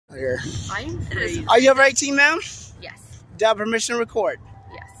Here. I'm free. Are you over 18, ma'am? Yes. Do you have permission to record?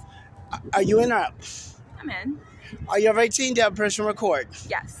 Yes. Are you in or out? I'm in. Are you over 18? Do you have permission to record?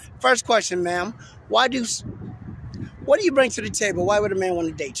 Yes. First question, ma'am. What do you bring to the table? Why would a man want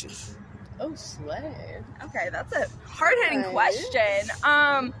to date you? Oh, slay. Okay, that's a hard-hitting question.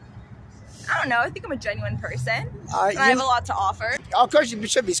 I don't know. I think I'm a genuine person. And I have a lot to offer. Of course, you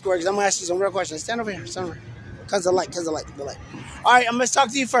should be square because I'm going to ask you some real questions. Stand over here. Stand over here. Because of light. All right, I'm going to talk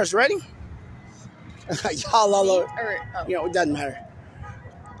to you first. Ready? Y'all all over. You know, it doesn't matter.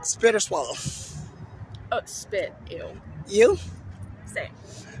 Spit or swallow? Oh, spit. Ew. You? Same.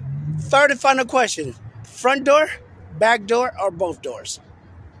 Third and final question. Front door, back door, or both doors?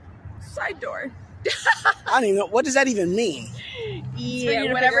 Side door. I don't even know. What does that even mean?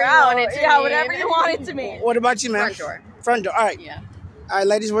 Yeah, whatever you want it to mean. Yeah, whatever you want it to mean. What about you, man? Front door. Front door. All right. Yeah. All right,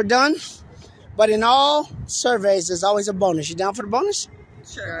 ladies, we're done. But in all surveys, there's always a bonus. You down for the bonus?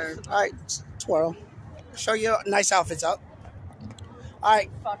 Sure. All right, twirl. Show your nice outfits up. All right.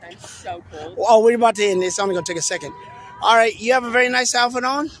 Fuck, I'm so cold. Oh, we're about to end this. It's only going to take a second. All right, you have a very nice outfit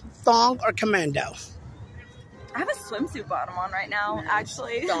on. Thong or commando? I have a swimsuit bottom on right now,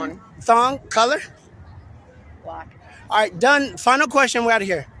 actually. Thong. Thong, color? Black. All right, done. Final question. We're out of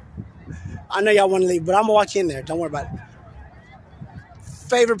here. I know y'all want to leave, but I'm going to walk you in there. Don't worry about it.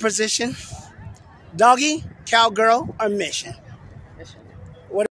 Favorite position? Doggy, cowgirl, or mission?